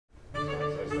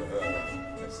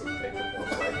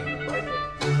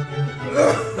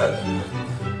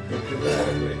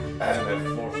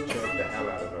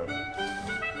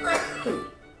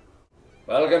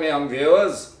Welcome, young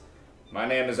viewers. My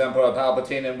name is Emperor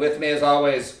Palpatine, and with me, as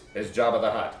always, is Jabba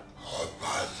the Hutt.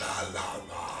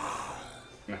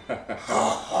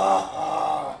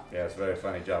 Yes, very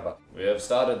funny, Jabba. We have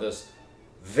started this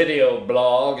video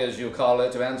blog, as you call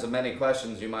it, to answer many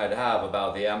questions you might have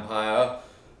about the Empire,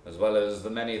 as well as the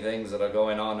many things that are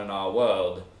going on in our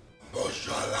world.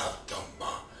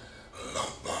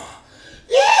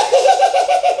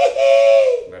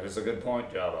 That is a good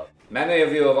point, Jabba. Many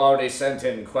of you have already sent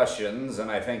in questions,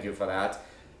 and I thank you for that.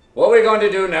 What we're going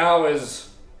to do now is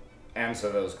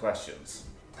answer those questions.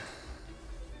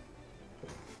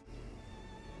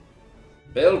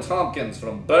 Bill Tompkins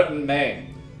from Burton,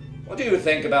 Maine. What do you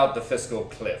think about the fiscal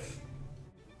cliff?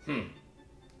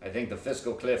 I think the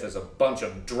fiscal cliff is a bunch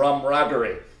of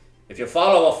drumruggery. If you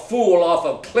follow a fool off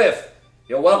a cliff,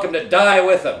 you're welcome to die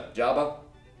with him, Jabba.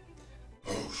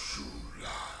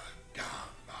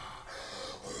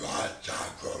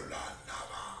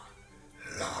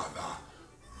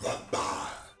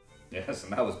 Yes,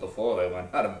 and that was before they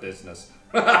went out of business.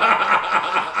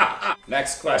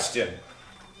 Next question.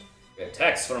 A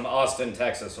text from Austin,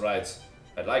 Texas writes,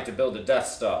 I'd like to build a Death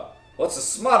Star. What's the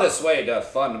smartest way to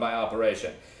fund my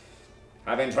operation?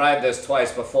 Having tried this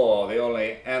twice before, the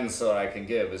only answer I can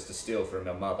give is to steal from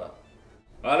your mother.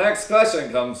 Our next question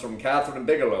comes from Catherine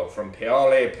Bigelow from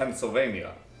Paoli,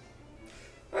 Pennsylvania.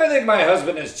 I think my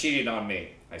husband is cheating on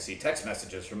me. I see text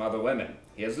messages from other women.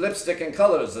 He has lipstick and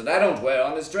colors that I don't wear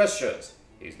on his dress shirts.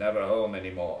 He's never home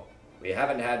anymore. We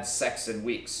haven't had sex in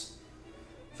weeks.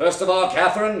 First of all,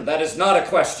 Catherine, that is not a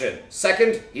question.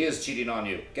 Second, he is cheating on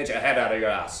you. Get your head out of your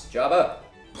ass. Jabba?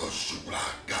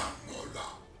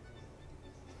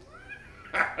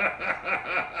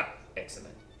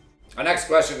 Excellent. Our next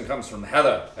question comes from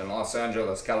Heather in Los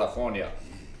Angeles, California.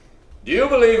 Do you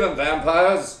believe in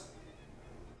vampires?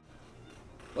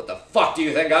 What the fuck do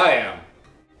you think I am?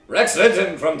 Rex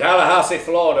Vinton from Tallahassee,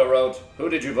 Florida wrote, who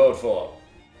did you vote for?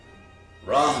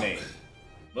 Romney.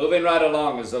 Moving right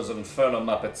along, as those infernal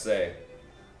Muppets say.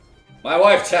 My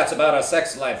wife chats about her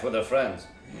sex life with her friends.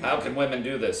 How can women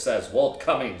do this, says Walt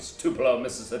Cummings, Tupelo,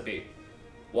 Mississippi.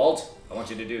 Walt, I want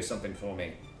you to do something for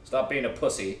me. Stop being a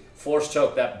pussy, force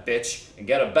choke that bitch, and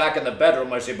get her back in the bedroom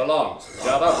where she belongs.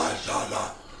 Jabba?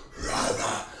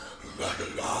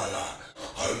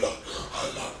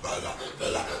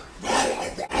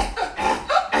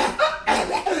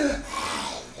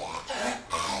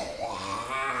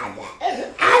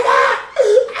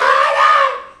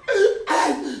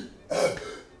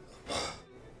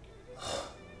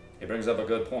 He brings up a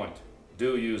good point.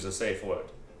 Do use a safe word.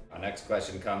 Our next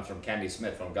question comes from Candy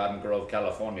Smith from Garden Grove,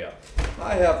 California.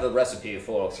 I have the recipe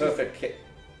for a perfect cake.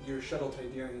 Your shuttle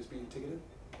Tiberian is being ticketed?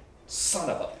 Son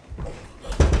of a...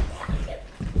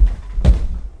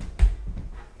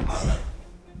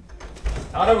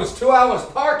 Thought it was 2 hours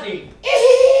parking!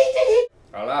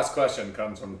 Our last question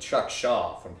comes from Chuck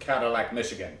Shaw from Cadillac,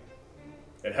 Michigan.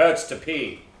 It hurts to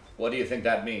pee. What do you think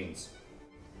that means?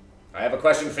 I have a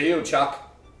question for you,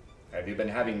 Chuck. Have you been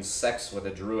having sex with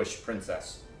a Druish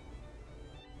princess?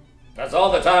 That's all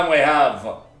the time we have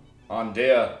on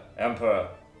Dear Emperor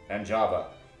and Jabba.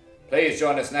 Please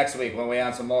join us next week when we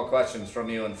answer more questions from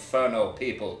you inferno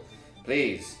people.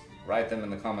 Please write them in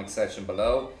the comment section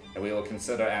below and we will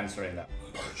consider answering them.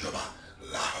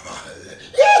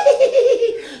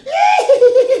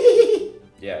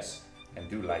 Yes, and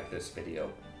do like this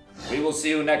video. We will see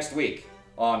you next week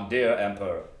on Dear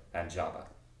Emperor and Jabba.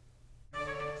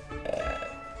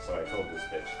 So I told this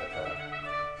bitch that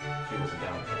she wasn't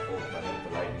down for full credit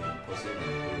for lightning and pussy, and we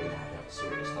were going to have a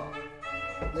serious talk.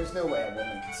 There's no way a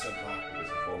woman can survive. It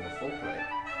was a form of foreplay.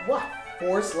 What?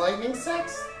 Forced lightning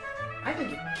sex? I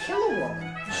think you'd kill a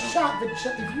woman. If you shot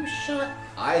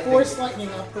forced lightning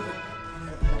up her...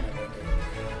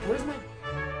 Where's my...